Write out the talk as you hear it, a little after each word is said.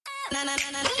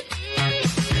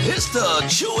It's the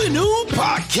Chewing New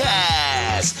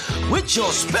Podcast with your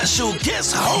special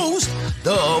guest host,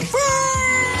 the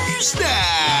First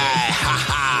Night.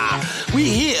 We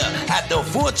here at the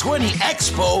 420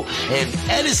 Expo in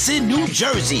Edison, New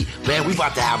Jersey. Man, we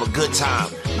about to have a good time.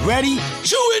 Ready?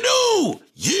 Chewing New!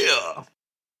 Yeah!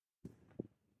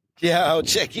 Yo,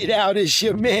 check it out. It's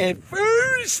your man,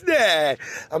 First Night.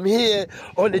 I'm here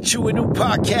on the Chewing New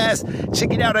Podcast.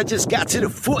 Check it out. I just got to the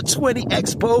 420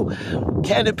 Expo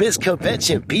Cannabis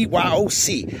Convention,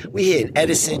 BYOC. We here in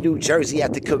Edison, New Jersey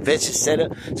at the convention center.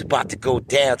 It's about to go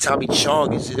down. Tommy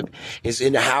Chong is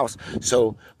in the house.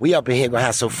 So we up in here going to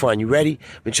have some fun. You ready?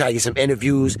 We're trying to get some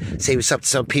interviews, say what's up to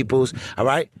some peoples. All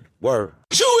right? Word.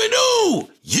 Chewing New!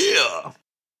 Yeah!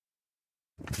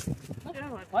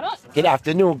 Good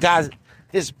afternoon, guys.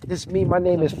 This me. My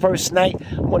name is First Night.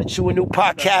 I'm on the Chewing New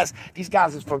Podcast. These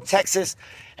guys is from Texas.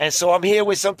 And so I'm here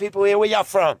with some people here. Where y'all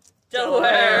from?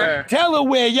 Delaware.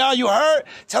 Delaware, y'all. You heard?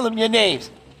 Tell them your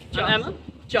names. Emma.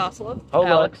 Jocelyn. Hold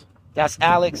Alex. on. That's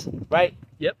Alex, right?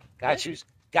 Yep. Got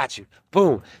you.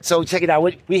 Boom. So check it out.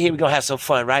 We here. We're going to have some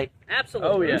fun, right? Absolutely.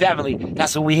 Oh, yeah. Definitely.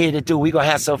 That's what we're here to do. We're going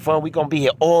to have some fun. We're going to be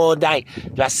here all night.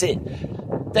 That's it.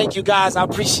 Thank you, guys. I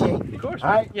appreciate it. Of course. All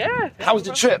right? Yeah. How was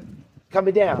the trip?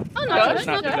 Coming down? Oh, no, It's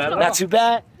not too bad at all. Not too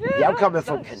bad? Yeah, I'm coming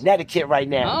from Connecticut right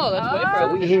now. Oh, that's way So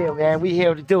further. we here, man. We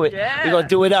here to do it. Yeah. We're going to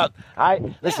do it up. All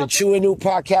right? Listen, Chewing New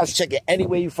Podcast. Check it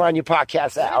anywhere you find your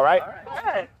podcast at. All right? All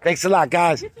right. Thanks a lot,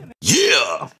 guys.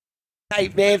 Yeah.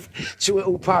 Night, man. Chewing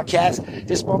New Podcast.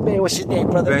 This my man. What's your name,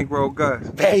 brother? Bankroll Gus.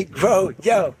 Bankroll.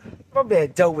 Yo. My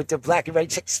man dope with the black and red.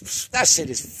 Check, that shit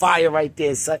is fire right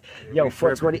there, son. Yo,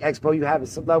 420 Expo, you having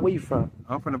some love. Where you from?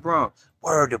 I'm from the Bronx.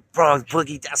 Word, the Bronx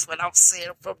Boogie. That's what I'm saying.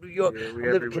 I'm from New York. Yeah, I we live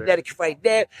in everywhere. Connecticut right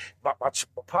now. My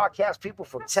podcast people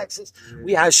from Texas,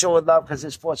 we out showing love because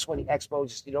it's 420 Expo.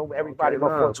 Just, everybody Okay,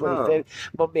 about love, 420 love.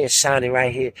 My man shining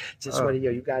right here. Just Love. want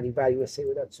to, you got anybody you want to say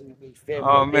what up to me? Family,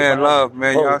 Oh, man, love,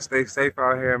 man. Oh, Y'all stay safe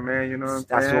out here, man. You know what I'm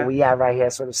that's saying? where we at right here.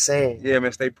 That's what I'm saying. Yeah,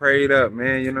 man, stay prayed up,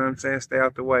 man. You know what I'm saying? Stay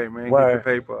out the way, man. Word. Get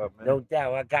your paper up, man. No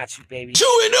doubt. I got you, baby.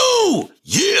 Chewing New!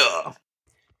 Yeah!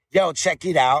 Yo, check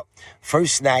it out.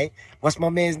 First Night. What's my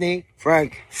man's name?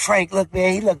 Frank. Frank, look,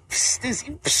 man, he look,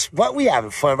 what, we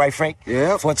having fun, right, Frank?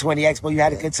 Yeah. 420 Expo, you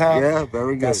had a good time? Yeah,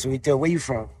 very good. That's what we do. Where you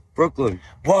from? Brooklyn.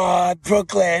 What?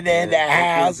 Brooklyn in the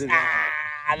house. Brooklyn's in the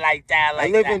I like that, I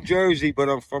live in Jersey, but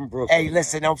I'm from Brooklyn. Hey,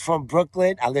 listen, I'm from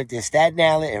Brooklyn. I lived in Staten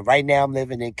Island, and right now I'm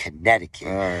living in Connecticut.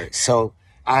 All right. So,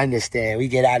 I understand. We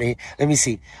get out of here. Let me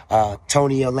see.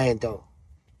 Tony Orlando.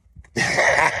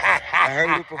 I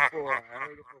heard it before.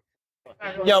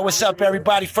 Yo, what's up,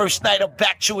 everybody? First Night, I'm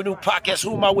back to a new podcast.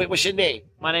 Who am I with? What's your name?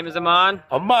 My name is Aman.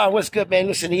 Amon, what's good, man?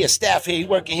 Listen, he a staff here. He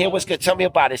working here. What's good? Tell me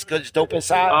about it. It's good. It's dope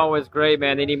inside. Always great,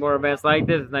 man. They need more events like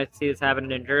this. It's nice to see this happening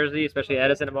in Jersey, especially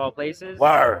Edison of all places.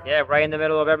 Word. Yeah, right in the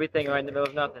middle of everything, right in the middle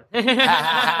of nothing.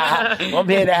 I'm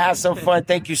here to have some fun.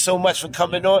 Thank you so much for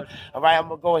coming on. All right, I'm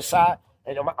going to go inside,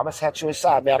 and I'm going to have you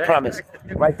inside, man. I promise.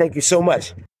 All right, thank you so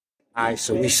much. All right,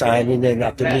 so we signing in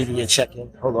at the media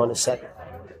check-in. Hold on a second.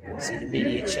 See the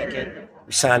media check-in.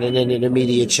 We signing in the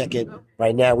media check-in.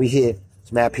 Right now, we here.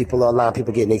 There's mad people online,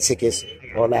 people getting their tickets,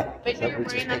 all that. So we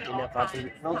just picking up our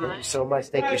thing. Thank you so much.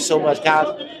 Thank you so much, guys.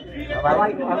 All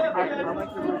right.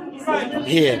 I'm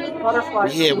here. We're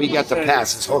here. We got the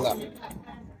passes. Hold up.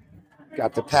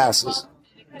 Got the passes.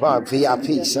 Bob,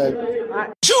 VIP, son.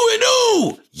 Chewing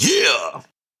New! Yeah!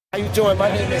 How you doing? My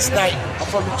name is Knight. I'm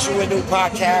from the Chewing New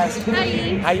Podcast.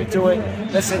 Hi. How you doing?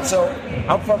 Listen, so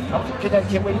I'm from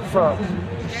Connecticut. Where you from?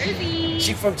 Jersey.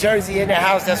 She from Jersey in the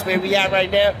house. That's where we at right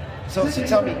now. So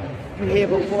tell me, you here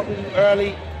before me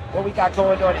early? What we got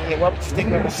going on in here? What you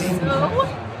think of the scene? So,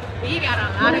 we got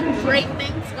a lot of great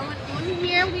things going on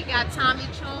here. We got Tommy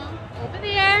Chong over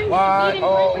there. Why? Meeting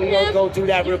Oh, with we gonna him. go do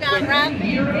that real You quick. got Rob Van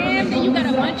Dam, and you got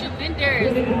a bunch of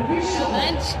vendors.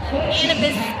 Lunch,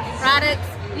 cannabis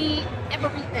products, weed,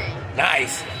 everything.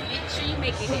 Nice. Make sure you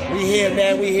make it here. We here,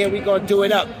 man. We here. We gonna do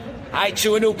it up. All right,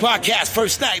 Chewing New Podcast.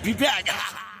 First Night. Be back.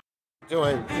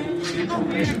 Doing.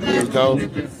 Here we go.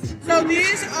 So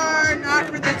these are not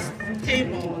for this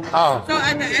table. Oh. So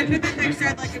at the end of it, they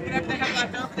said like if whatever they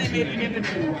have left over, they maybe give it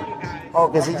to you guys. Oh,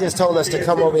 because he just told us to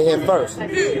come over here first.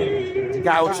 The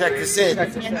guy who checked us in. They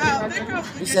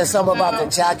probably He said something about the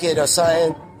jacket or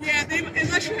something. Yeah,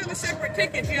 unless you have a separate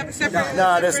ticket, you have a separate.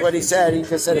 No, that's what he said. He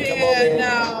just said to come over here.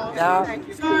 No.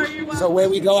 No? Sorry, you're welcome. So where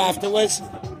we go afterwards?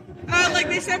 Like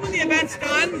they said when the event's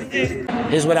done.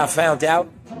 Here's what I found out.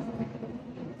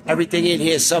 Everything in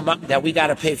here is something that we got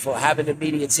to pay for. Having a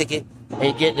media ticket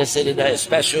ain't getting us into nothing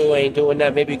special, ain't doing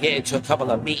that. Maybe get into a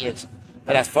couple of meetings.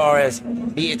 But as far as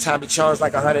meeting Tommy Chong's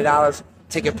like $100,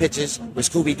 taking pictures with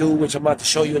Scooby-Doo, which I'm about to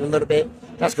show you in a little bit.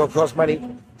 That's going to cost money.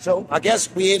 So I guess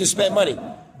we're here to spend money.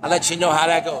 I'll let you know how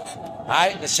that goes. All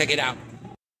right, let's check it out.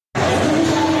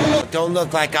 Don't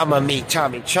look like I'm going to meet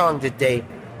Tommy Chong today.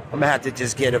 I'm going to have to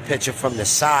just get a picture from the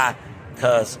side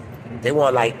because they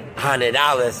want like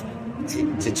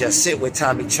 $100 to just sit with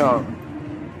Tommy Chong.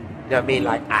 You know what I mean?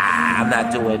 Like, I'm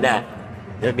not doing that. You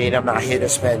know what I mean? I'm not here to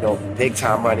spend no big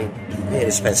time money. I'm here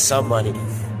to spend some money.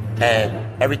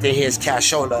 And everything here is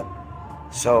cashola.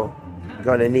 So I'm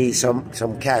gonna need some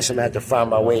cash. I'm gonna have to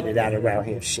find my way to that around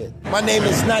here. Shit. My name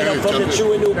is Knight. I'm from the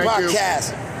True and New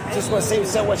Podcast. Just want to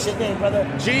say what's your name, brother?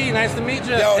 G, nice to meet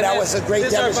you. Yo, that was a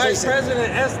great demonstration. Vice President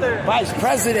Esther. Vice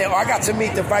President. Oh, I got to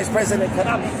meet the Vice President. Can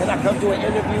I come do an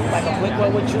interview, like a quick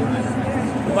one with you? You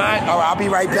mind? All right, I'll be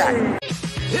right back.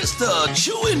 It's the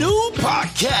True and New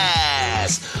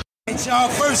Podcast. It's y'all,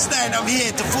 first night I'm here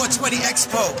at the 420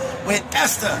 Expo with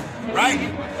Esther, right?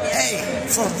 Hey,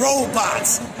 from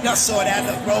Robots. Y'all saw that,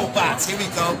 the Robots. Here we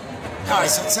go. All right,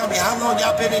 so tell me, how long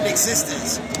y'all been in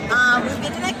existence? We've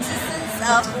been in existence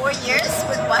 4 years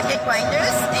with Wacket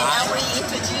Grinders, and now we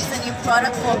introduced a new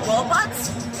product called Robots,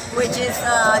 which is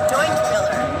a joint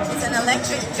filler. It's an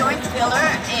electric joint filler,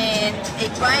 and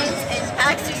it grinds and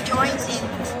packs your joints in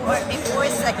 4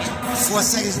 seconds. 4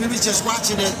 seconds. We was just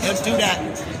watching it and do that.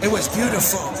 It was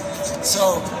beautiful.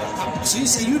 So you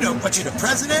say you're the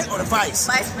president or the vice?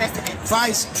 Vice president.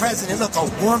 Vice president. Look, a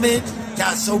woman.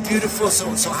 That's so beautiful.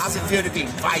 So how's it feel to be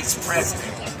vice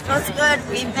president? It's good.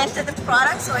 We invented the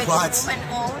product, so it's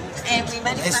women-owned, and we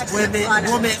manufacture the product.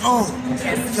 It's women-owned.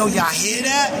 Yes. Yo, y'all hear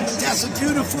that? That's a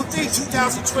beautiful thing.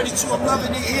 2022. I'm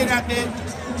loving to hear that, man.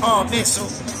 Oh, man. So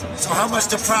how much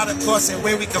the product costs and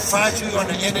where we can find you on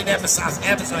the internet besides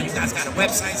Amazon? You guys got a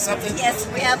website, something? Yes,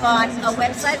 we have a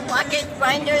website,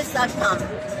 wacketgrinders.com.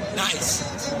 Nice.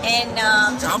 And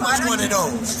how much one of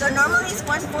those? So normally it's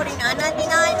 $149.99,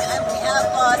 and we have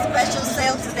a special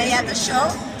sale today at the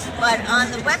show. But on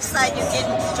the website, you can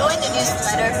join the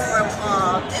newsletter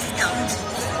for discount.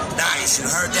 Nice. You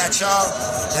heard that, y'all?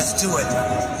 Let's do it.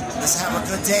 Let's have a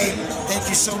good day. Thank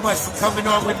you so much for coming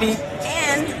on with me.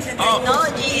 And the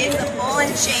technology is a ball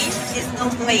and chain. It's no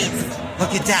blades.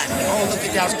 Look at that. Oh, look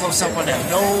at that. Let's close up on that.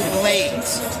 No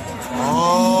blades.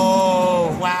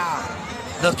 Oh, wow.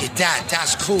 Look at that.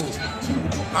 That's cool.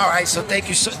 All right. So thank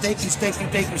you so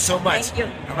much. Thank you.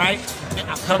 All right.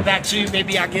 I'll come back to you.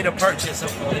 Maybe I'll get a purchase.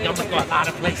 I'm going to go a lot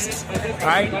of places. All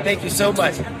right. Thank you so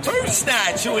much. First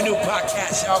night, True and New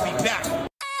Podcast. I'll be back.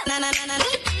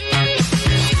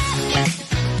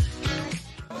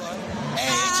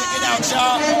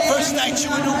 Y'all. First night,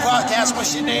 True and New Podcast.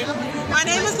 What's your name? My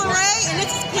name is Lorraine, and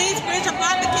this is Queensbridge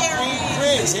Apothecary.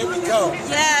 Queensbridge, here we go.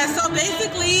 Yeah, so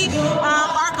basically,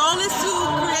 our goal is to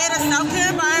create a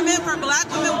self-care environment for Black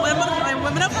women, and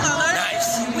women of color.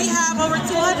 Nice. We have over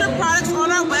 200 products on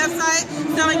our website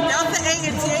selling Delta 8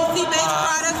 and THC-based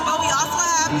products, but we also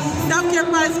have self-care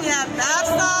products. We have bath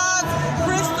salts,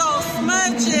 crystals,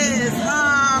 smudges,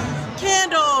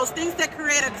 candles, things that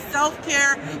create a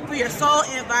self-care for your soul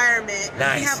environment.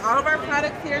 Nice. We have all of our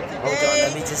products here today. Hold on,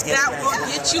 let me just get that will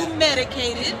get you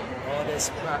medicated. All this,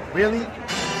 really?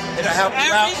 It'll help you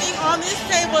out? Everything on this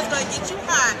table is going to get you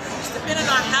high, just depending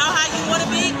on how high you want to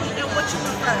be and what you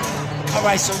prefer. All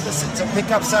right, so listen, so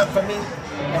pick up something for me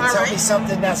and tell me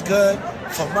something that's good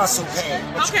for muscle pain.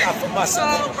 What you got for muscle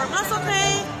pain? For muscle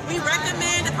pain, we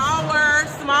recommend our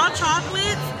small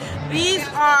chocolates. These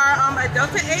are a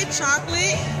Delta 8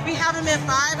 chocolate. We have them in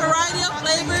 5 variety of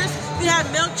flavors. We have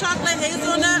milk chocolate,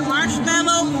 hazelnut,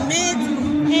 marshmallow, mint,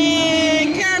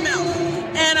 and caramel.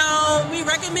 And we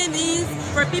recommend these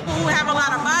for people who have a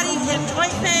lot of body and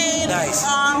joint pain,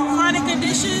 chronic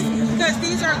conditions, because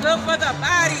these are good for the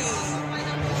body.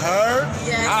 Heard?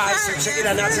 Yes. All right, so check it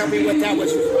out. Now tell me what that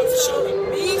was you were about to show me.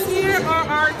 These here are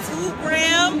our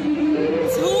 2-gram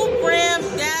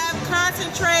dab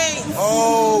concentrates.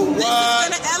 Oh, what?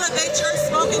 This is going to elevate your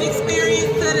smoking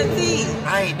experience to the T.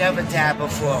 I ain't never dabbed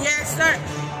before. Yes, sir.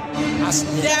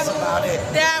 That's about it.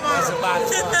 Dab on. That's about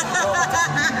it.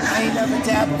 I ain't never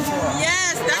dabbed before.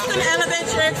 Yes, that's going to elevate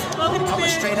your smoking experience. I'm a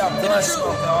straight up blunt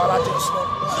smoker. All I do is smoke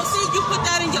blunt. So see, you put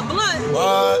that in your blunt.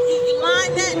 What? You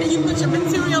line that, and then you put your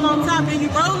material on top, and you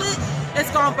roll it.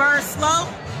 It's going to burn slow,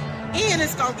 and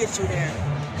it's going to get you there.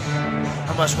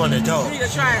 How much one of those? You need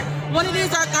to try it. One of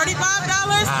these are $35,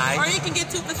 or you can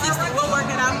get 2 for $60. We'll work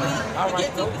it out for you. All right,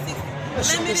 get 2 for $60.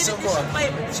 Show me some more.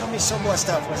 Show me some more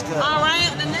stuff. What's good? All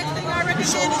right. The next thing I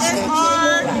recommend is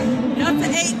our Delta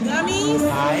 8 gummies.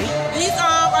 These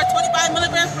are 25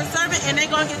 milligrams per serving, and they're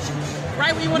gonna get you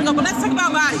right where you want to go. But let's talk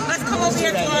about body. Let's come over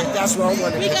here to our. That's what I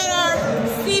want to We got our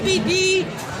CBD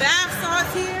bath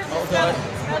salts here.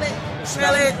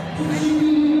 Smell it.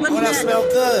 Look Oh, at that smell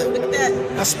good. Look at that.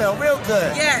 That smell real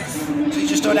good. Yes. So you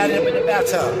just throw that in the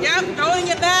bathtub. Yep. Throw in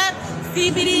your bath.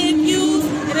 CBD infused,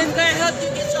 and it's going to help you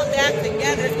get your bath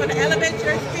together. It's going to elevate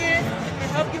your experience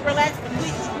and help you relax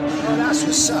completely. Oh, that's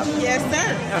what's up. Yes,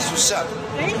 sir. That's what's up.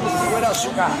 Thank you. What else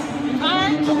you got? All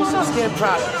right. Give me some skin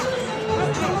products.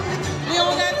 We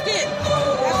don't got skin.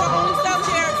 That's our only stuff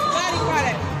here. Body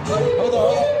product. Hold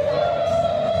on.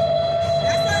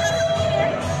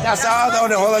 That's the other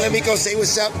owner. Hold on, let me go say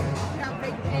what's up.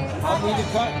 I'm Rita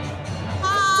Cut.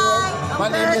 Hi. My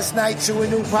name is Night to a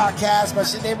New Podcast.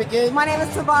 What's your name again? My name is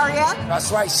Tavaria.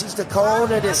 That's right. She's the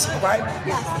co-owner of this, right?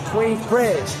 Yes.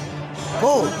 Queensbridge.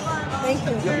 Boom. Thank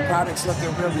you. Your product's looking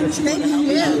real good. Thank you.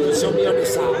 Yeah. Show me on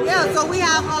this side. Yeah, so we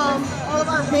have all of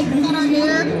our bakes that are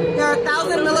here. There are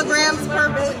 1,000 milligrams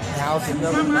per bake. 1,000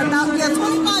 milligrams? Yeah,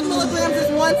 25 milligrams is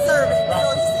one serving.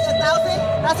 So you see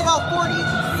 1,000, that's about 40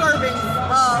 servings.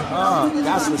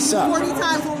 That's what's up. 40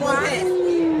 times with one bake.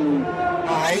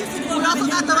 All right. We also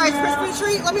got the Rice Krispie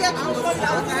treat. Let me actually show you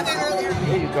that. Was that there earlier?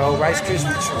 There you go. Rice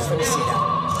Krispie treats. Let me see that.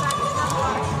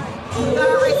 We got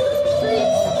our Rice Krispie treat.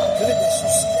 Look at this. You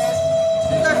see that?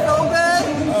 These are so good.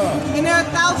 And they're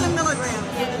 1,000 milligrams.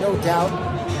 No doubt.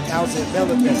 1,000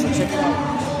 milligrams. So check it out.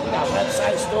 We got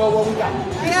website, store, what we got?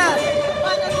 Yeah.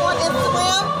 Find us on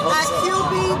Instagram at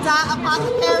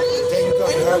qb.apothecary. There you go.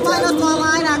 You heard Find that. us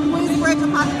online at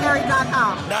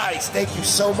queensbridgeapothecary.com. Nice. Thank you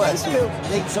so much.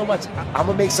 Thank you so much. I'm going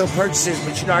to make some purchases,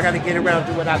 but you know I got to get around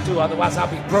and do what I do. Otherwise, I'll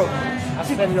be broke. I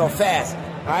spend it on fast.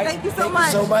 All right? Thank you so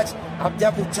much. I'm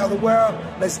definitely telling the world,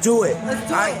 let's do it. Let's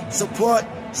do all right? it. Support.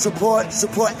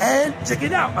 And check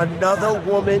it out. Another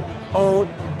woman-owned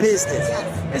business.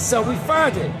 And so we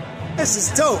found it. This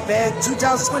is dope, man.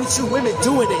 2022 women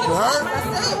doing it. You heard?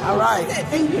 That's it. All right. That's it.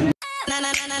 Thank you.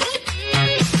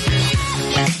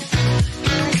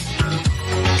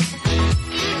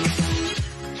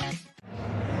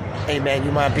 Hey man,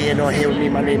 you mind being on here with me?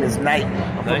 My name is Knight.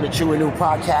 I'm from the Chew and New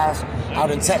Podcast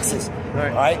out in Texas. All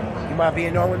right? You mind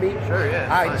being on with me? Sure, yeah.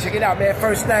 All right, check it out, man.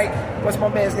 First night. What's my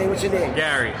man's name? What's your name?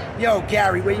 Gary. Yo,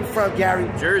 Gary. Where you from, Gary?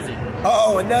 Jersey.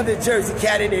 Oh, another Jersey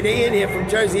cat in it. They in here from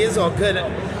Jersey. It's all good.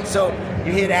 So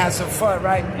you're here to have some fun,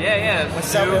 right? Yeah.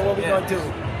 What's up, man? What we gonna do?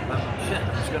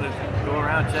 Just gonna go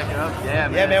around, check it out. Yeah,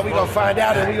 Man, we gonna find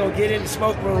out and we gonna get in the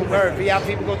smoke room. Word. VIP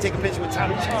people gonna take a picture with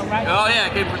Tommy Chong, right? Oh yeah,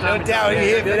 came for Tommy. No doubt, you're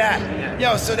here for that.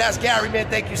 Yeah. Yo, so that's Gary, man.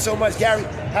 Thank you so much, Gary.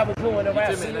 Have a good one. All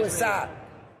right, see you inside.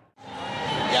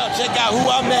 Yo, check out who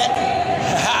I met.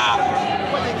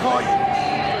 What they call you?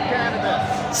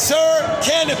 Cannabis. Sir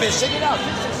Cannabis. Check it out.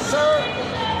 This is Sir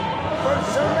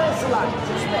Lancelot.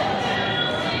 Just met.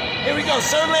 Here we go,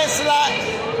 Sir Lancelot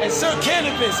and Sir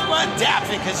Cannabis. What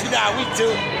dapping? Because you know how we do.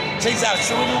 Check out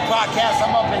Chew and New Podcast.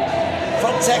 I'm up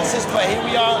from Texas, but here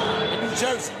we are in New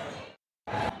Jersey.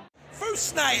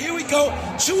 First night, here we go.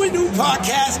 Chew and New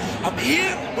Podcast. I'm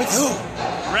here with who?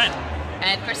 Brent.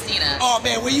 And Christina. Oh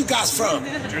man, where you guys from?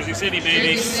 Jersey City,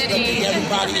 baby. Jersey Look City. at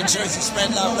everybody in Jersey,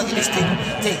 spread love. Look at these people.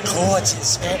 They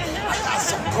gorgeous, man. I got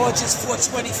some gorgeous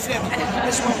 420 family.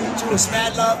 That's what we do. It's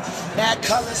mad love, mad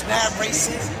colors, mad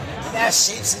races, mad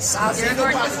shapes and sizes. You're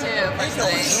gorgeous too,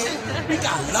 personally. We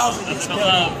got love in this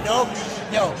building, you know?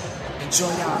 Yo, enjoy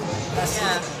y'all. That's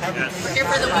We're here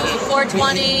for the week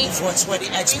 420. 420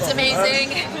 Expo. It's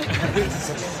amazing.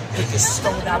 This is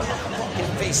going out of my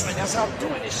fucking face right now. That's how I'm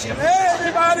doing this shit. Hey,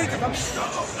 everybody, because I'm strong.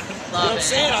 You know what I'm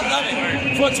saying? I love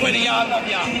it. 420, y'all. I love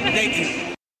y'all. Thank you.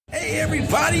 Hey,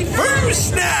 everybody.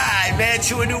 First night, man.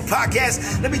 Chew a New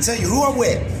Podcast. Let me tell you who I'm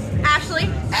with. Ashley.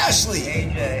 Ashley.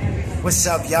 AJ. What's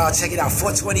up, y'all? Check it out.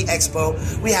 420 Expo.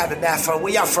 We having mad fun.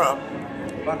 Where y'all from?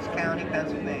 Bucks County,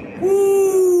 Pennsylvania.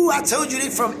 Woo! I told you they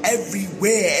from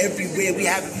everywhere. We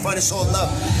having fun. It's all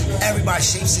love. Everybody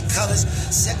shapes and colors,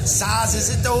 sizes.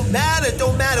 It don't matter.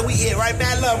 We here, right?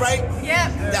 Mad love, right?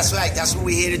 Yeah. That's right. That's what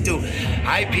we here to do. All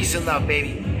right, peace and love,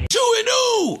 baby. Chew and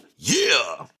New.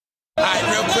 Yeah. All right,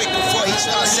 real quick before he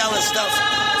starts selling stuff.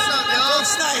 What's up, y'all?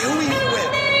 First night, who we here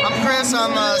with? I'm Chris. I'm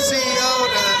CEO,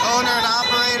 the owner and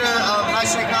operator of High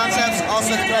Street Concepts,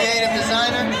 also the creative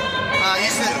designer. I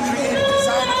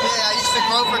used to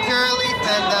grow for Curaleaf,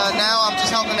 and now I'm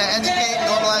just helping to educate and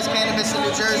normalize cannabis in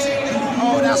New Jersey.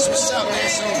 Oh, that's what's up, man.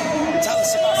 So tell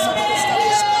us about some of the stuff.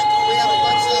 We have a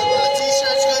bunch of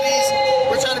t-shirts, hoodies.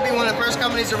 We're trying to be one of the first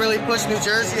companies to really push New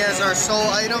Jersey as our sole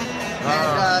item.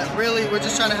 And really, we're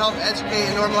just trying to help educate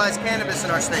and normalize cannabis in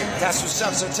our state. That's what's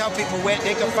up. So tell people where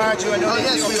they can find you. I know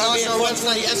Yes, we launched our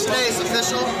website yesterday. It's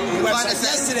official. You can find us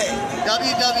yesterday.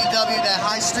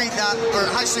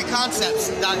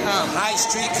 highstreetconcepts.com.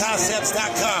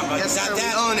 Highstreetconcepts.com. Yes, sir. We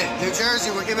own it. New Jersey,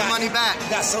 we're giving money back. You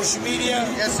got social media?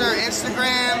 Yes, sir.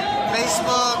 Instagram,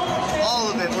 Facebook, all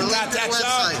of it. We're got linked to that, the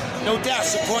website. y'all? No doubt.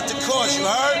 Support the cause. You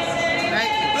heard?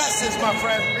 Thank you. Blessings, my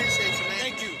friend. Appreciate you, man.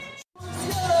 Thank you.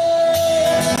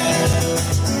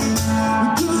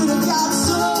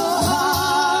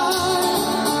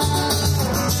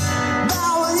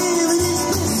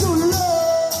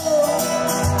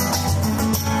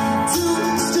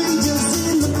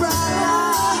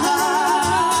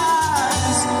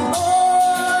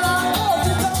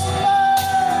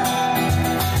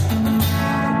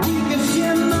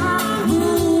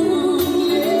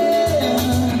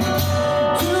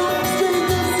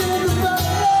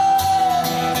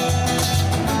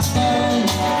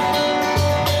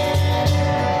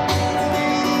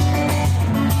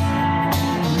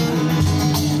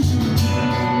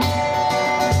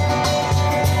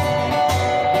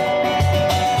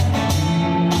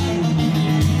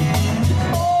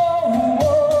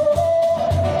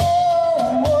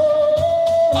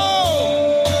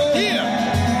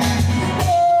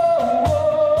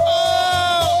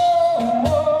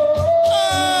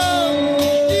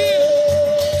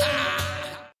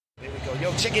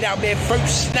 Check it out, man.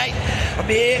 First night, I'm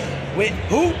here with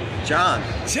who? John.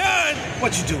 John!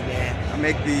 What you do, man? I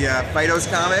make the Phytos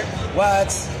comic. What?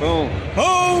 Boom.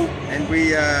 Who? And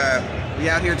we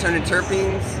out here turning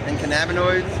terpenes and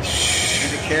cannabinoids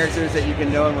into characters that you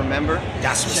can know and remember.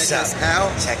 That's what's Check up. us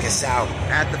out. Check us out.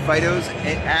 At the Phytos,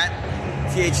 at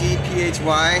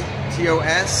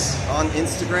THEPHYTOS on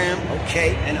Instagram.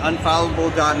 Okay. And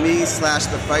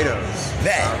unfollowable.me/thephytos.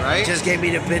 That. All right. Just gave me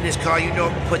the business card. You know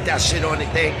I'm gonna put that shit on the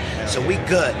thing. So we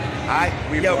good. Alright?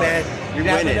 Yo, won. man. We You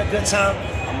having winning. a good time?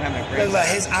 I'm having a great Look,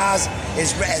 time. his eyes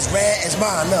is as red as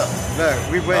mine. Look. Look,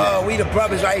 we winning. Oh, we the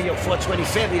brothers right here, 420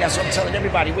 family. That's what I'm telling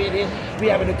everybody. We in here. We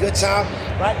having a good time,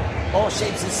 right? All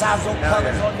shapes and sizes, all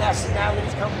colors, all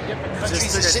nationalities, come from different countries.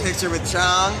 Just and took a shit. picture with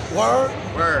Chong. Word?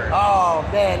 Word. Oh,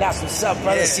 man, that's what's up,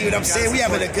 brother. Yeah, See what I'm you saying? gotta We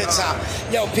having a support good the time.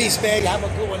 Yo, peace, man. Have a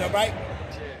good one, all right?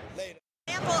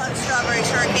 Example of strawberry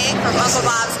shortcake from Uncle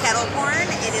Bob's Kettle Corn.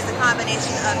 It is a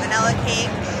combination of vanilla cake,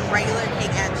 regular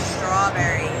cake, and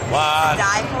strawberry. Wow. To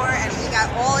die for, and we got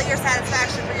all your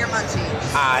satisfaction for your munchies.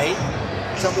 All right.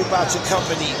 Tell me about your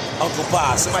company, Uncle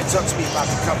Bob. Somebody talk to me about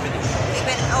the company. We've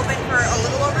been open for a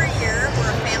little over a year.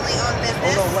 We're a family-owned business.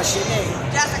 Hold on, what's your name?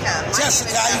 Jessica. My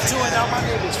Jessica, name how is you doing? Now, my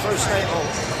name is First Night Home.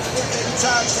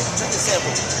 Take a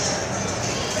sample.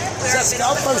 Jessica,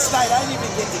 our first night, I didn't even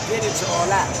get into all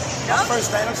that. My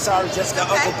first night, I'm sorry, Jessica.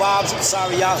 Okay. Uncle Bob's, I'm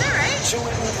sorry, y'all. It's all right.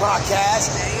 Chewing New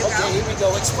Podcast. There you Okay, go. here we go.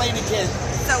 Explain again.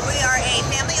 So we are a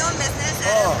family-owned business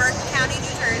out of Bergen County,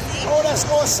 New Jersey. Oh, that's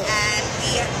awesome. And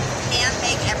we hand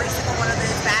make every single one of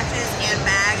those batches, hand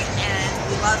bag, and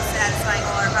we love satisfying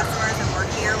all our customers. And we're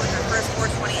here with our first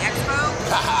 420 Expo,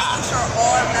 making sure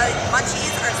all of the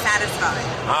munchies are satisfied.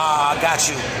 Ah, I got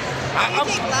you. I'm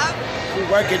love. We're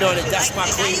working on it. That's my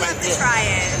Now queen you right have to there. try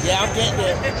it. Yeah, I'm getting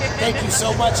there. Thank you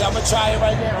so much. I'm gonna try it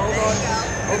right now. Hold on.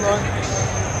 Hold on.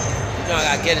 No,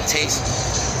 I gotta get a taste.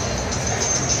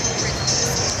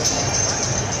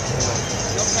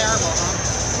 No caramel, huh?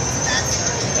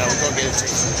 Now we're gonna get a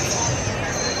taste.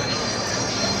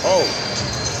 Oh.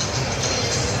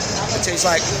 It tastes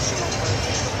like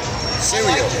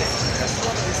cereal.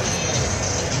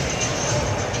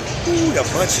 Ooh, the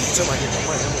munchies. Somebody get the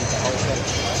munchies.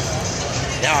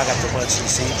 Now I got the munchies,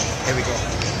 see? Here we go.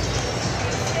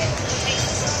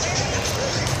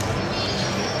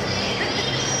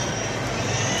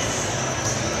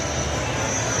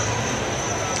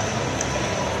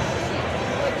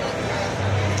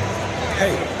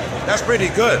 Hey, that's pretty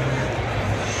good.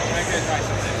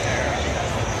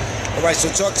 All right, so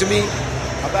talk to me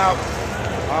about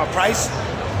price.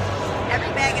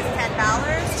 Every bag is $10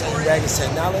 for Bag is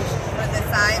 $10. the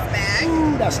size bag.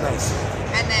 Ooh, that's nice.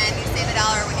 And then you save $1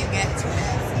 when you get 2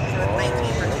 bags. So it's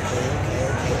 19 for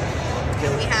 2.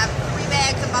 And we have 3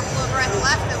 bags of Buffalo Breath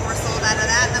left, and we're sold out of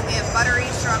that. And then we have buttery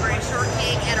strawberry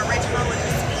shortcake and original, which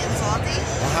is sweet and salty.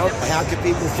 Well, how can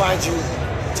people find you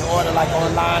to order, like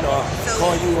online or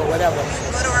call you or whatever?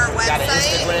 Go to our website. Got an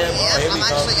Instagram? Yep, Oh, here we I'm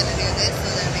go. actually going to do this so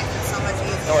that it makes it so much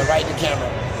easier. Throw it right in the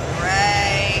camera.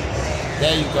 Right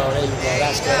There you go. There you go.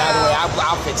 That's good. Either way,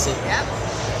 I'll fix it. Yep.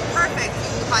 Perfect.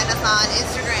 You can find us on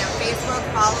Instagram, Facebook,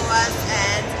 follow us,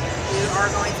 and we are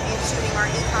going to be shooting our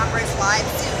e-commerce live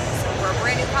soon. So we're We're a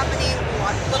brand new company. We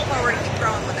look forward to keep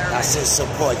growing with everybody. That's it,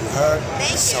 support. You heard?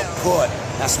 Thank you. Support.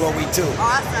 That's what we do.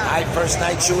 Awesome. All right, First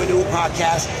Night Chew and Ooh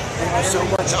podcast. Thank you so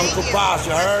much, Uncle Bob.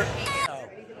 You heard?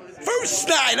 First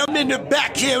night, I'm in the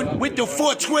back here with the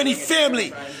 420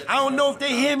 family. I don't know if they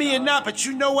hear me or not, but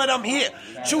you know what? I'm here.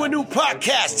 Chew and Ooh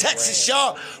podcast, Texas,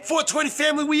 y'all. 420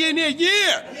 family, we in here,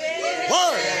 yeah.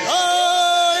 Word.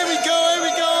 Oh, here we go.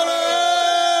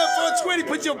 420,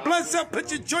 put your blunts up,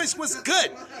 put your joints, what's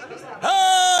good?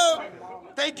 Oh,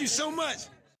 thank you so much.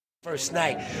 First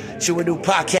night, Chew and Ooh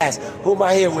podcast. Who am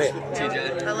I here with?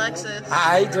 TJ. Alexis. All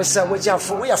right, what's up? Where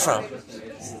y'all from?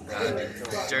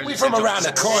 Jersey. We from around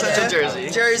the corner.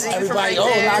 Jersey. Everybody, a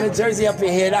lot of Jersey up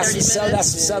in here. That's what's up.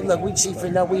 That's what's up. Look, we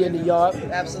chiefing up. We in the yard.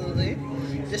 Absolutely.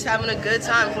 Just having a good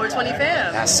time. 420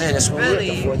 fam. That's it. That's what we're at,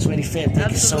 the 420 fam.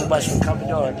 Thank you so much for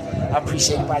coming on. I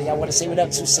appreciate everybody. Y'all want to say what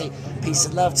up to? Say peace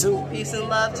and love too. Peace and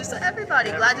love to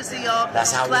everybody. Glad to see y'all.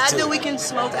 That's how Glad we do. that we can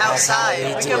smoke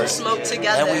outside. We can smoke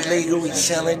together. And we legal. We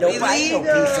chilling. Nobody, no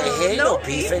beef in here. No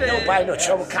beef in nobody. No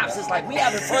trouble. Cops is like we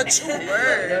having fun too. Word. You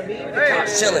know what I mean? The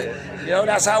cops chilling. You know,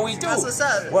 that's how we do. That's what's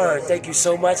up. Word. Thank you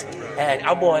so much. And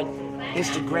I'm on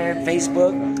Instagram,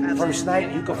 Facebook, First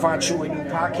Night. You can find Chew and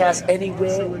Ooh podcast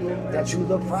anywhere that you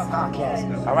look for a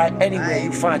podcast. All right? Anywhere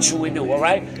you find Chew and Ooh, all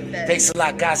right? Thanks a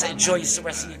lot, guys. Enjoy the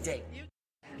rest of your day.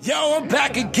 Yo, I'm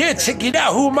back again. Check it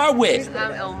out. Who am I with?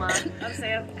 I'm Ilma. I'm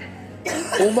Sam.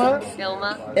 Uma?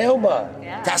 Ilma. Ilma.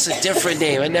 Yeah. That's a different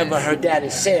name. I never heard that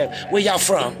in Sam. Where y'all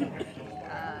from?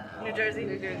 New Jersey.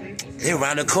 They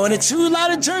around the corner too. A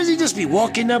lot of Jersey just be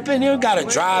walking up in here. Gotta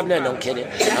drive. No, I'm kidding.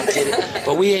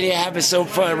 But we in here having some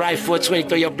fun, right? 420,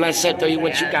 throw your blunt set, throw your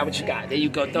what you got. There you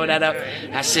go, throw that up.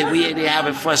 That's it. We in here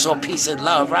having fun, so peace and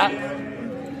love, right?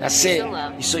 That's it.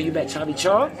 So you met Tommy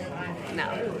Chong?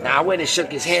 No. Now I went and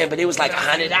shook his hand, but it was like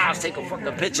 $100. Take a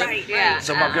fucking picture. Right, yeah.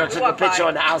 So my girl took a picture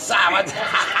on the outside.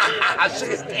 I shook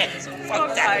his hand. So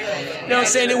fuck that. You know what I'm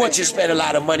saying? They want you to spend a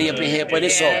lot of money up in here, but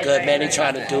it's all good, man. They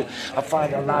trying to do. I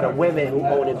find a lot of women who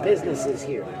own businesses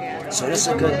here, so this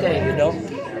is a good thing, you know.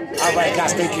 All right,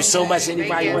 guys. Thank you so much.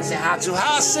 Anybody want to say hi to?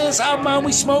 Hi, sis. Hi, mom.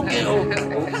 We smoking.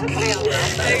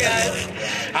 Hey guys.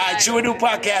 All right, Chew and Ooh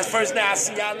podcast. First night. I'll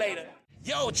see y'all later.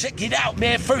 Yo, check it out,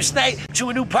 man. First night, Chew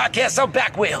and Ooh podcast. I'm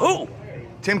back with who?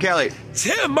 Tim Kelly.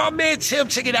 Tim, my man, Tim.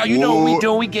 Check it out. You know what we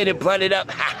doing. We getting blunted up.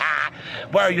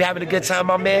 Word, you having a good time,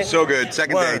 my man? So good.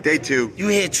 Second day 2. You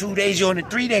here 2 days. You on the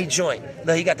 3-day joint.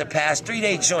 Look, he got the past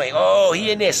 3-day joint. Oh, he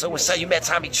in there. So what's up? You met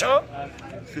Tommy Chong?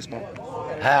 Fist bump.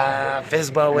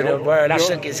 Fist bump with a word. I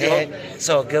shook his hand.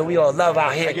 So good. We all love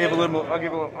out here. I'll give a little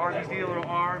RBD, a little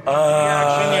R.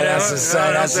 That's what's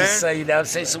up. That's what's up. You know what I'm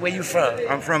saying? So where you from?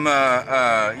 I'm from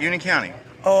Union County.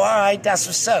 Oh, all right. That's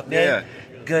what's up, man. Yeah.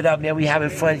 Good up, man. We having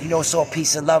fun. You know, it's all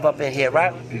peace and love up in here,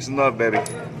 right? Peace and love, baby.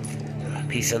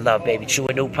 Peace and love, baby. Chew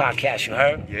and Ooh podcast, you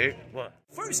heard? Yeah.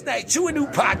 First night, Chew and Ooh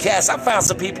podcast. I found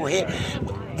some people here.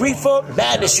 Reefer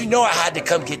Madness, you know I had to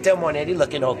come get them on there. They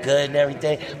looking all good and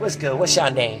everything. What's good? What's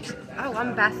y'all names? Oh,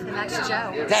 I'm Beth, and that's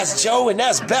Joe. That's Joe and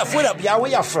that's Beth. What up, y'all?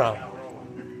 Where y'all from?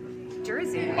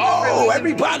 Jersey. Oh,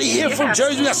 everybody here from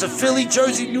Jersey. That's a Philly,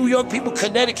 Jersey, New York, people,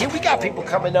 Connecticut. We got people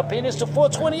coming up in. It's the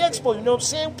 420 Expo. You know what I'm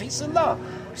saying? Peace and love.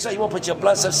 So you want to put your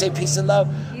blunts up, say peace and love?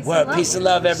 Peace and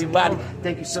love, everybody.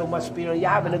 Thank you so much for being here. Y'all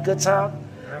having a good time?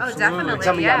 Oh, definitely,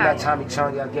 Tell me y'all yeah. met Tommy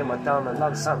Chong. Y'all give him a thumb and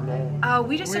love something, man.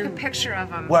 We just took a picture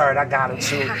of him. Word, I got him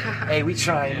too. Hey, we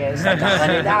trying, man. It's like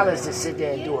 $100 to sit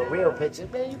there and do a real picture.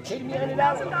 Man, you kidding me? $100?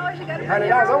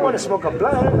 $100? I want to smoke a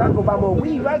blunt. I go buy more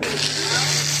weed, right?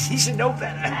 You should know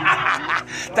better.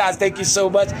 Guys, thank you so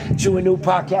much. Chew and Ooh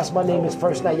podcast. My name is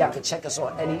First Night. Y'all can check us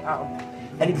on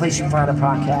any place you find a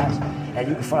podcast. And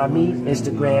you can find me,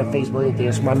 Instagram, Facebook, anything.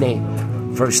 It's my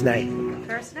name, First Night.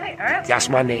 First night, all right. That's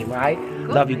my name, all right? Cool.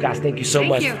 Love you guys. Thank you so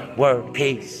much. You. Word,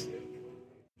 peace.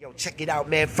 Yo, check it out,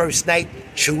 man. First Night,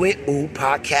 Chew and Ooh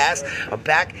podcast. I'm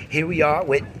back. Here we are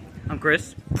with... I'm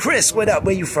Chris. Chris, what up?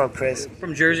 Where you from, Chris?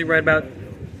 From Jersey, right about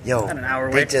an hour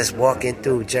away. They just walking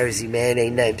through Jersey, man.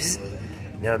 Ain't nice.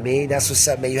 You know what I mean? That's what's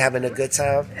up, man. You having a good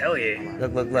time? Hell yeah.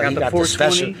 Look. He got the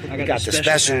special. He got the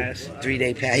special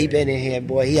 3-day pass. He been in here,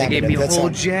 boy. He having a good time. Whole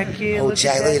jacket. Whole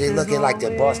jacket. Look at it, looking like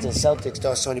the Boston Celtics.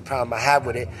 That's the only problem I have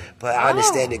with it. But I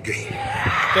understand the green.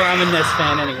 So I'm a Nets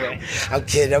fan anyway. I'm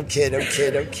kidding.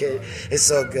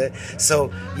 It's all good.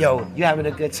 So, yo, you having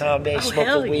a good time, man?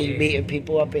 Smoking weed, meeting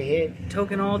people up in here?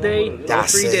 Token all day, all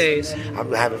 3 days.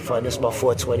 I'm having fun. This is my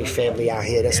 420 family out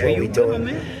here. That's what we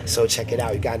doing. So check it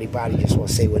out. You got anybody you just want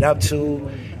to say what up to?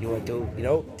 You want to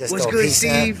do, just what's go good, peace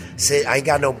Steve? out. Say, I ain't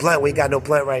got no blunt. We ain't got no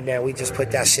blunt right now. We just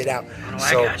put that shit out. Oh,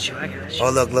 So, I got you.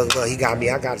 Oh, look. He got me.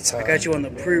 I got it. I got you on the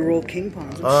pre-rolled king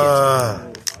ponds.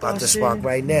 About to spark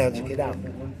right now. Check it out.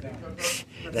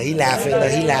 No, he laughing. No,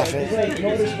 he laughing. He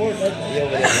over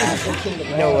there laughing.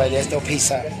 You know what it is. No peace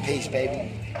up. Peace,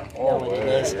 baby. You know what it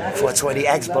is. 420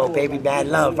 Expo, baby. Mad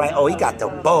love, right? Oh, he got the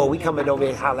bow. We coming over here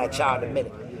and holler at y'all in a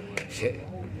minute. Shit.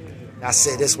 I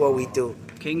said, this is what we do.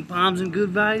 King Palms and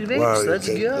Good Vibes, baby. Word, Let's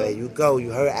King, go. There you go.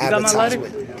 You heard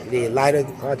advertisement. You need a lighter?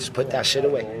 I'll just put that shit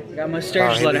away. Got my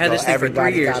sturge lighter. I had this thing for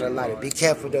 3 years. Got a lighter. Be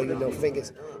careful, though. You know,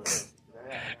 fingers.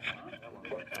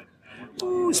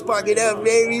 Ooh, spark it up,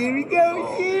 baby. Here we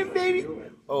go. Yeah, baby.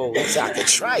 Oh, that's I can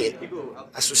try it.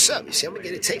 That's what's up. You see, I'm going to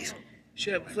get a taste.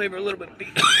 Should have flavor a little bit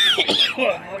beef.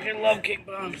 I fucking love King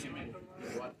Palms.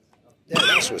 Yeah,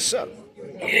 that's what's up.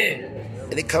 Yeah.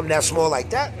 And it come that small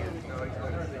like that?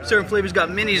 Certain flavors got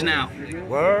minis now.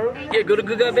 Word? Yeah, go to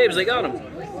Good Guy Vapes. They got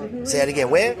them. Say it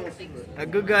again. Where? At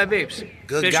Good Guy Vapes.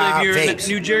 Good Especially Guy if you're Vapes.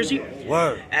 in New Jersey.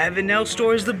 Word. Avenel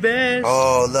store is the best.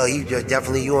 Oh, look, you're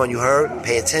definitely you on. You heard?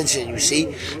 Pay attention, you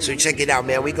see? So check it out,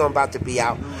 man. We about to be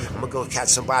out. I'm going to go catch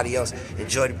somebody else.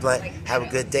 Enjoy the blunt. Have a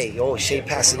good day. Oh, Shay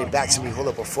passing it back to me. Hold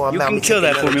up before I'm You out. can We kill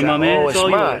take that for another me, my drop. man. Oh, It's it's all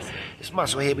mine. yours. It's mine.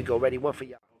 So here we go. Ready? One for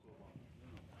y'all.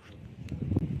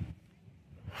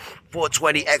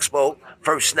 420 Expo,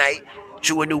 first night.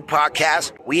 Chew a New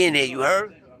podcast. We in here, you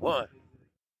heard? One.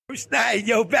 First night,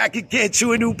 yo, back again.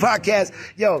 Chew a New podcast.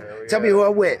 Yo, tell me who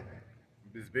I'm with.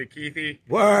 This is Big Keithy.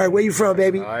 Word, where you from,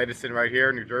 baby? Edison right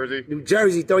here, New Jersey. New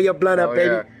Jersey, throw your blunt up, Oh,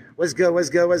 baby. yeah. What's good, what's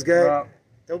good, what's good?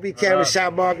 Don't be camera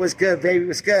shot, Mark. What's good, baby?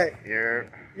 What's good?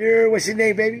 Yeah. What's your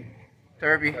name, baby?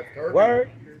 Turby. Word?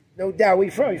 No doubt. Where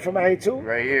you from? You from out here, too?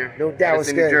 Right here. No doubt. What's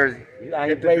Edison, good? New Jersey. You out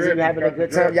here blazing, you having a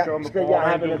good time? Y'all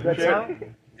having a good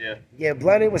time? Yeah. Yeah,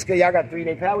 blunted. What's good? Y'all got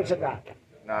 3-day power? What you got?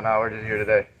 No, we're just here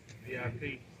today.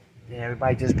 Yeah,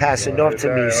 everybody just passing off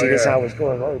to me. You see, this how it's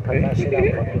going. Oh, put that shit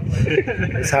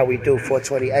up. This how we do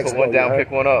 420 Expo. Put one down, pick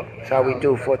one up. That's how we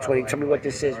do 420. Tell me what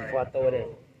this is before I throw it in.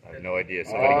 I have no idea.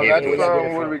 Somebody gave it to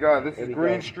us. What do we got? This is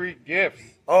Green Street Gifts.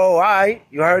 Oh, all right.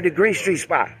 You heard the Green Street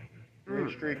spot. Green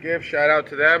Street Gifts. Shout out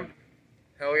to them.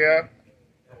 Hell yeah.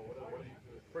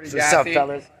 Pretty What's up, gassy.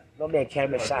 fellas? No man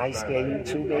camera shy. He scared you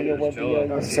too, man. You won't be on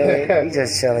your side. He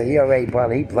just chilling. He already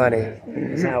blunted. He blunted.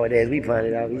 That's how it is. We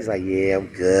blunted out. He's like, yeah, I'm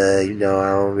good. You know, I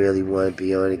don't really want to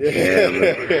be on the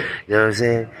camera. You know what I'm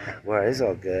saying? Well, it's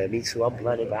all good. Me too. I'm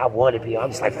blunted, but I want to be. I'm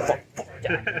just like, fuck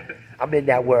that. I'm in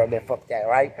that world, man. Fuck that,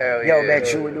 right? Hell Yo, yeah. man,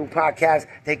 Chew a New podcast.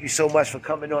 Thank you so much for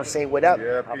coming on, saying what up.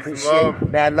 Yeah, I peace and appreciate love. it.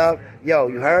 Mad love. Yo,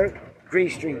 you heard? Green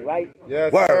Street, right?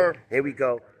 Yes, Word. sir. Here we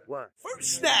go. One.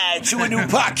 First night, Chew a New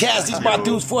podcast. These my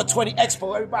dudes, 420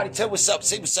 Expo. Everybody tell what's up.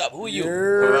 Say what's up. Who are you?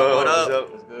 What up?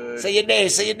 Say your name.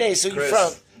 Say your name. So you Chris.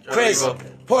 from? Chris. Rico.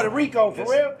 Puerto Rico, for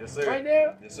real? Yes, sir. Right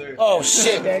now? Yes, sir. Oh,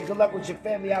 shit, man. Good luck with your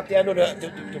family out there. I know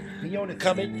the Fiona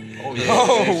coming. Oh, yeah.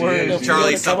 Oh, word. Yeah. The Charlie,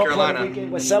 Fiona South come up Puerto Carolina.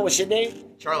 Rican. What's up? What's your name?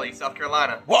 Charlie, South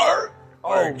Carolina. Word.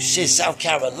 Oh, shit, South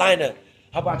Carolina.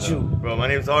 How about you? Bro, my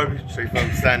name's Harvey, straight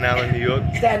from Staten Island, New York.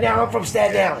 Staten Island. I'm from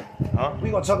Staten Island. Huh? We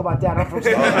gonna talk about that. I'm from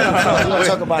Staten Island. We gonna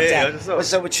talk about that.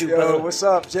 What's up with you, brother? What's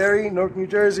up, Jerry? North New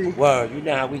Jersey. Word. You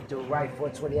know how we do, right?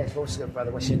 420 Expo. What's good,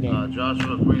 brother? What's your name?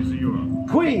 Joshua, Queens, New York.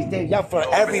 Queens, damn, y'all from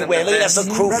everywhere. Look, that's a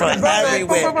crew from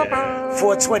everywhere.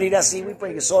 420, that's see, we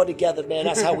bring us all together, man.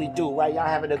 That's how we do, right? Y'all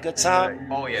having a good time?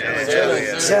 Oh, yeah.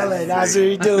 Chilling, that's what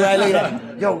we do, right? Look at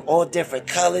that. Yo, all different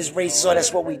colors, races, all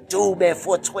that's what we do, man.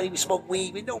 420, we smoke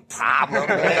weed, we no problem,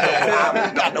 man. No problem.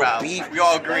 We got no beef. We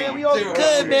all green. Man, we all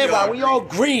good, man. Right? We all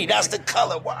green. That's the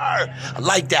color. Word. I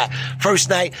like that. First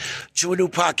night, Chew a New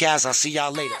podcast. I'll see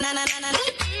y'all later.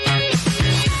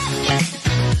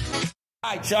 All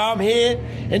right, y'all, I'm here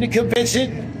in the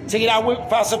convention. Check it out. We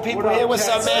found some people here. What's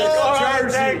up,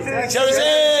 man?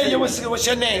 Jersey. Yo, what's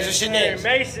your name? What's your name?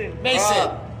 Mason.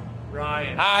 Mason.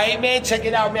 Ryan. All right, man. Check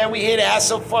it out, man. We here to have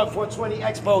some fun. 420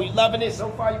 Expo. You loving it so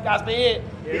far? You guys been here?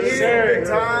 Yes,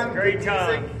 sir. Great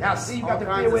time. Now, see, you got the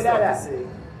beer with that at.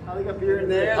 I got beer in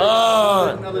there.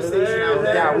 Another station out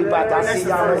there. Yeah, we about to see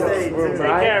y'all in the room, Take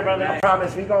right? care, brother. I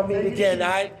promise we gonna meet again, all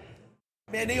right?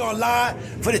 Man, they online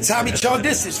for the Tommy Chong.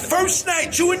 This is first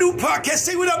night, Chew a New podcast.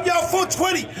 Say what up, y'all,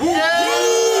 420. Yeah!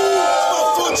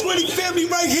 My 420 family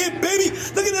right here, baby.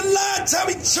 Look at the line,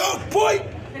 Tommy Chong, boy.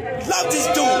 Love this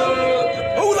dude.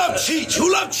 Who love Cheech?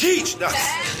 Who love Cheech? No.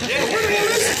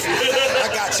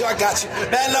 I got you.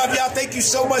 Man, love y'all. Thank you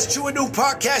so much. Chew a New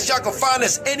podcast. Y'all can find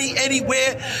us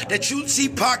anywhere that you see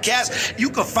podcasts.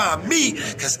 You can find me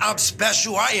because I'm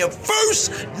special. I am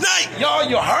first night. Y'all,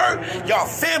 you heard? Y'all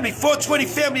family, 420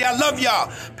 family. I love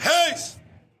y'all. Peace.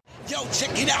 Yo,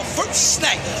 check it out. First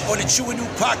night on the Chew a New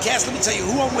podcast. Let me tell you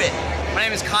who I'm with. My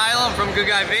name is Kyle. I'm from Good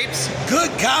Guy Vapes. Good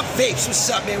Guy Vapes. What's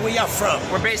up, man? Where y'all from?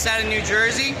 We're based out of New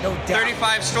Jersey. No doubt.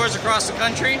 35 stores across the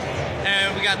country.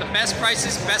 And we got the best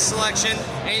prices, best selection,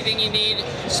 anything you need,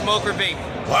 smoke or vape.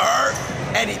 Word?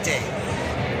 Anything.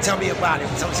 Tell me about it.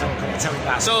 Tell me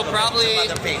about it. So probably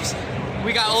other vapes.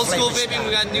 We got old school vaping,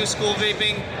 we got new school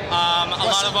vaping. A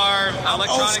lot of our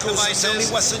electronic devices. Tell me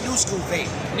what's a new school vape?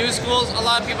 New schools, a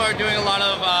lot of people are doing a lot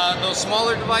of those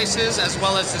smaller devices as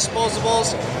well as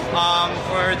disposables.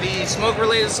 For the smoke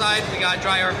related side, we got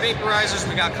dry art vaporizers,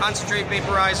 we got concentrate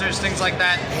vaporizers, things like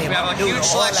that. Hey, we have a huge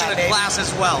selection of glass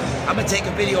as well. I'm gonna take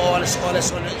a video of all this on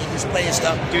the display and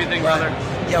stuff. Do you think, brother?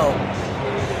 Yo,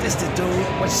 this the dude.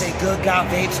 What you say? Good Guy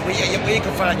Vapes. Where you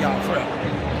can find y'all for real?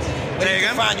 Where they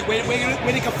can find you?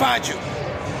 Where they can find you?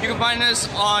 You can find us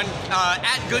on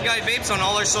at Good Guy Vapes on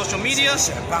all our social media.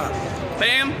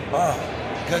 Bam. Oh,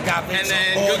 Good Guy Vapes. And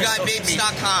then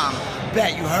goodguyvapes.com.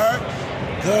 Bet you heard?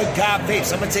 Good Guy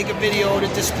Vapes. I'm gonna take a video of the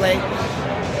display.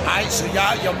 Alright, so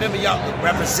y'all remember y'all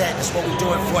represent. That's what we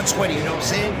do at 420, you know what I'm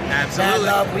saying? Absolutely. Mad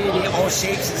love, we in here, all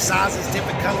shapes and sizes,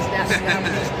 different colors,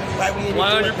 nationalities. Right, we in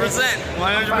here 100%.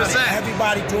 100%.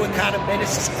 Everybody doing kind of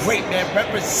business is great, man.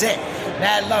 Represent.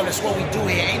 Mad love, that's what we do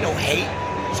here. Ain't no hate.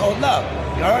 So love.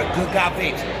 You heard? Good Guy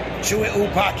Vapes. Chew It Ooh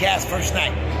podcast, first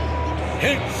night.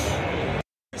 Hits.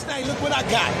 First night, look what I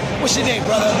got. What's your name,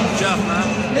 brother? Jeff,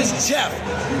 man. It's Jeff.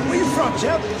 Where you from,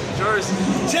 Jeff? Jersey.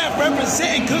 Jeff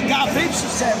representing Good Guy Vapes, you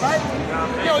said, right?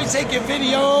 Yo, he's taking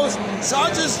videos. So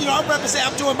I'm just, I'm representing,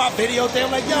 I'm doing my video thing.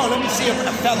 I'm like, yo, let me see a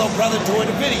fellow brother doing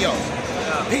the video.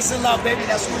 Peace and love, baby.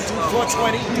 That's what we do,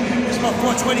 420. It's my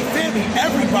 420 family.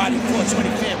 Everybody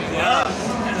 420 family.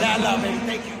 Mad love, baby.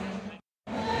 Thank you.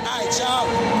 All right, y'all.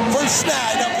 First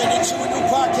night up in the Chew It Ooh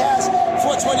podcast,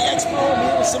 420 Expo. I'm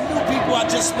here with some new people I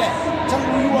just met. Tell me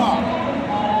who you are.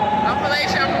 I'm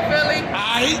Felicia. I'm from Philly.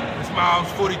 All right. It's Miles,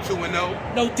 42 and 0.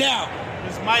 No doubt.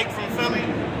 It's Mike from Philly.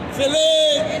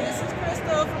 Philly. And this is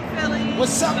Crystal from Philly.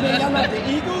 What's up, man? Y'all like the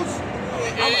Eagles?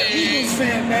 I'm an Eagles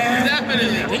fan, man.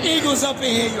 Definitely. The Eagles up in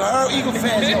here. You heard? Eagle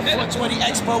fans. Yo, 420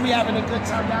 Expo. We having a good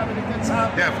time. Y'all having a good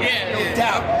time? Definitely. No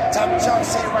doubt. Tommy Chung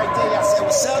said it right there. Y'all said,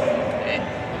 what's up?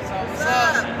 What's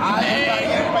up? All right,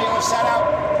 everybody on shout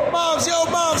out. Moms, yo,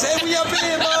 moms. Hey, we up in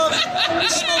here, moms. We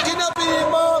smoking up in here,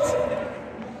 moms.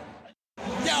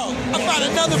 Yo, I found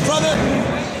another brother.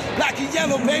 Black and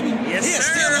yellow, baby. Yes, Here,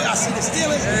 sir. Steelers. I see the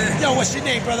Steelers. Yo, what's your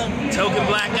name, brother? Token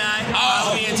Black Guy.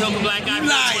 Oh, me and Token Black Guy.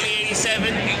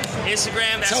 2087.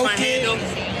 Instagram. That's my handle.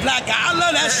 Black Guy. I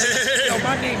love that shit. Yo,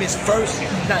 my name is First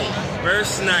Night.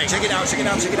 First Night. Check it out. Check it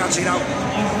out. Check it out. Check it out.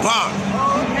 Bomb.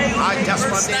 That's my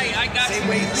First name. Night. I got Same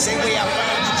way I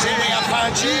find you. Same way I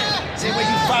find you. Same way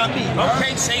you find me.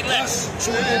 Okay, say less.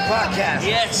 Chew It Ooh podcast.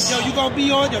 Yes. Yo, you gonna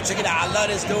be on? Yo, check it out. I love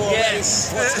this dude already.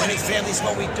 Yes. 420 family's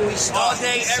what we do. He All starts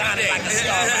day, every shining day. like a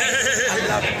star, right? I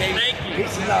love it, baby. Thank you.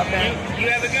 Peace and love, man. You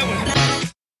have a good one.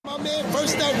 My man,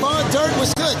 First Night Von Dirt.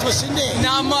 What's good? What's your name?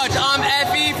 Not much. I'm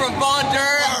Effie from Von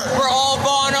Dirt. We're all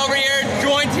Von over here.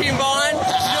 Join Team Von.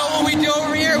 You know what we do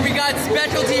over here? We got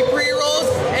specialty pre-rolls.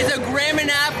 It's a gram and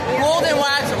a half, rolled and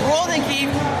wax, rolled and keep.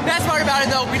 Best part about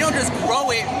it though, we don't just grow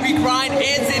it. We grind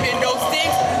and sip it. No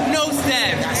sticks, no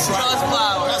stems. That's right. Just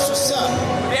flour. That's what's up.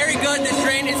 Very good. The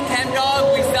strain is Chem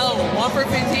Dog. We sell 1 for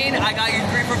 15. I got you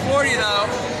 3 for 40 though.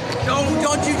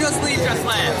 Don't you just leave just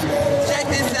last. Check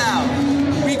this out.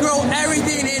 We grow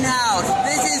everything in-house.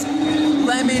 This is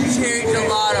lemon cherry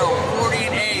gelato, 40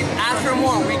 and 8. Ask for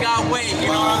more. We got weight. You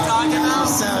know what I'm talking about?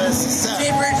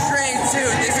 Different strains too.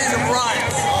 This is Runt.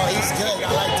 Oh, he's good.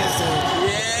 I like this dude.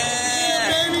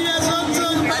 Yeah. Baby, that's what I'm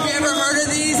talking about. Have you ever heard of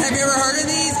these? Have you ever heard of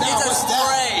these? No, It's a what's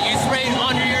spray. You spray it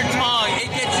under your tongue.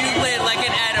 It gets you lit like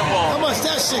an edible. How much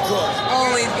that shit cost?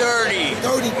 Only 30.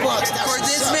 $30. That's For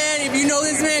what's this up. man, if you know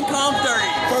this man, come 30.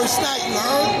 First Night, you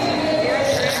heard?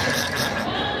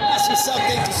 That's what's up.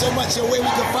 Thank you so much. Yo, where we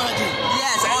can find you?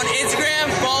 Yes, on Instagram,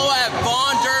 follow at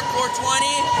Von Dirt 420.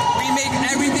 We make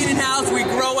everything in-house. We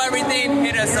grow everything.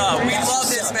 Hit us up. We love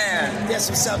this man. That's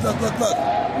what's up. Look.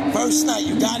 First Night,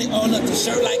 you got it all up the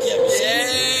shirt like him.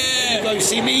 Yeah. You go, you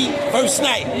see me? First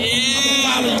Night.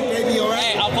 Yeah. I'm gonna follow you, baby, all right?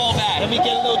 Hey, I'll fall back. Let me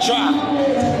get a little drop.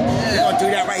 We're gonna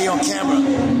do that right here on camera.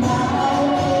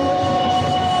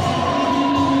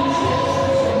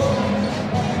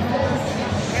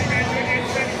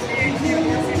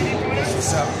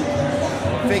 What's up?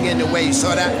 Finger in the way, you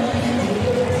saw that?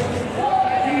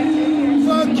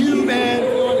 Fuck you, man.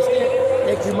 You understand?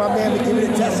 Thank you, my man, for giving it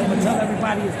a test. I'm gonna tell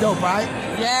everybody it's dope, all right?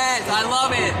 Yes, I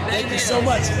love it. Thank you so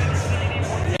much.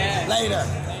 Later.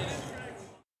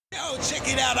 Yo, check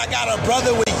it out. I got a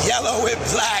brother with yellow and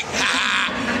black.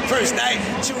 First night,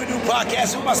 Chewing New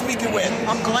Podcast. Who am I speaking with?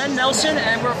 I'm Glenn Nelson,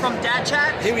 and we're from Dat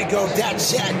Chat. Here we go, Dat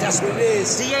Chat. That's what it is.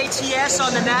 DATS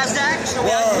on the NASDAQ. So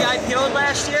we IPO'd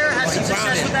last year, had some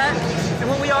success with that. And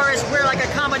what we are is we're like a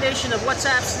combination of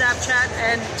WhatsApp, Snapchat,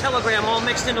 and Telegram all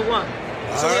mixed into one.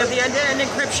 So we have the end-to-end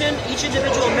encryption. Each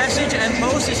individual message and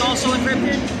post is also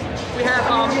encrypted. We have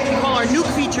what we call our nuke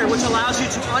feature, which allows you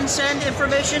to unsend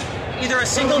information, either a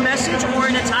single message or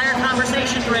an entire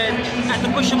conversation thread at the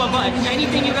push of a button.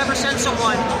 Anything you've ever sent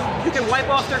someone, you can wipe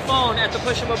off their phone at the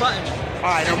push of a button.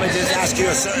 All right, I'm going to just ask you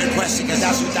a certain question because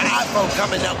that's what the iPhone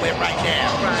coming up with right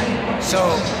now. Right. So,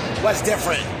 what's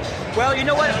different? Well, you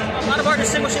know what? A lot of our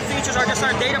distinguishing features are just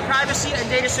our data privacy and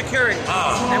data security.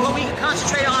 And what we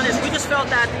concentrate on is we just felt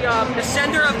that the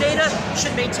sender of data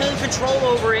should maintain control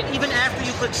over it even after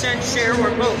you click send, share,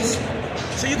 or post.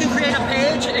 So you can create a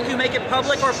page and you can make it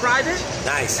public or private.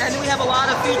 Nice. And we have a lot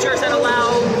of features that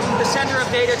allow the sender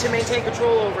of data to maintain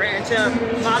control over it and to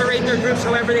moderate their groups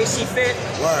however they see fit.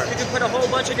 Word. You can put a whole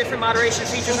bunch of different moderation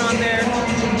features on there.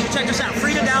 So check us out.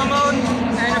 Free to download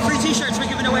and a free t-shirts we're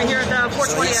giving away here at the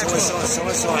 420 Expo. So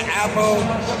it's on Apple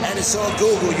and it's on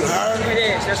Google, you heard? It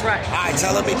is, that's right. All right,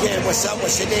 tell them again. What's up?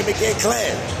 What's your name again?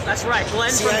 Glenn. That's right,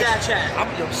 Glenn from Dat Chat.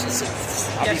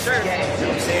 Yes, sir. You know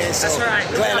what I'm saying? That's right.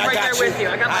 Glenn, I'm right there with you.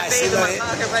 I got my face in my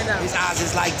pocket right now. His eyes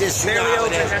is like this. You Very know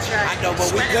open, that's right. I know, but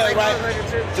we good, right?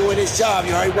 Doing his job.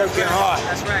 You already working hard.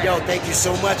 That's right. Yo, thank you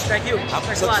so much. Thank you.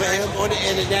 Look for him on the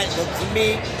internet. Look for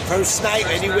me. First Night,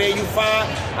 anywhere you find.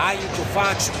 You can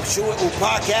find Chewing Ooh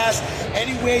Podcast.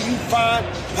 Anywhere you find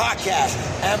podcast.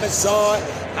 Amazon,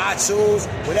 iTunes,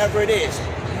 whatever it is.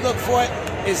 Look for it.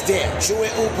 It's there.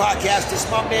 Chewing Ooh Podcast. This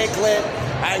is my man Glenn.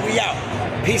 All right, we out.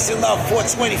 Peace and love,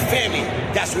 420 family.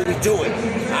 That's what we doing.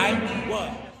 All right?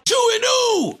 What? Chewing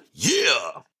Ooh!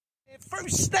 Yeah!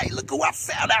 First night, look who I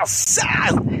found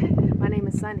outside. My name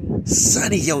is Sunny.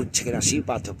 Sunny, yo, check it out. She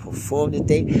about to perform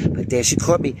today, but then she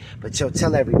caught me. But yo,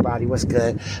 tell everybody what's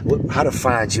good, how to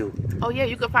find you. Oh yeah,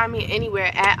 you can find me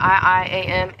anywhere at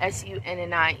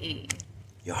IIAMSUNNIE.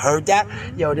 You heard that?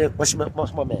 Yo, what's my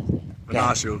man's name?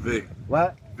 Venancio, V.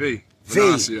 What? V. V.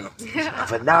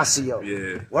 Venancio.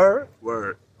 Yeah. Word?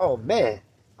 Word. Oh, man.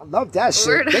 I love that shit.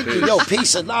 Word. Thank you. Yo,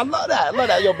 peace. I love that. I love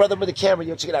that. Yo, brother with the camera.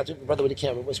 Yo, check it out. Brother with the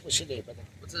camera. What's your name, brother?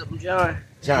 What's up, I'm John?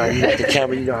 John, you got the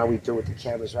camera. You know how we do with the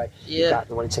cameras, right? Yeah. You got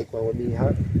the one to take one with me,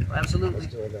 huh? Absolutely.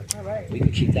 Let's do it. All right. We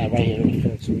can keep that right here in the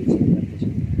film, so we take that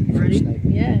picture. Ready?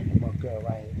 Yeah. My girl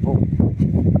right here. Boom.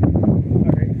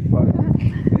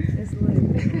 It's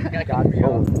lit. Got it.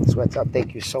 Boom. Sweats up.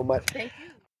 Thank you so much. Thank you.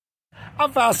 I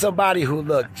found somebody who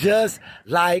looked just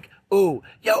like Ooh.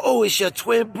 Yo, Ooh, it's your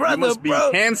twin brother, You must be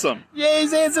bro. handsome. Yeah,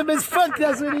 he's handsome as fuck.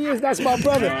 That's what he is. That's my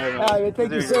brother. All right,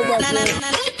 thank you so much, man.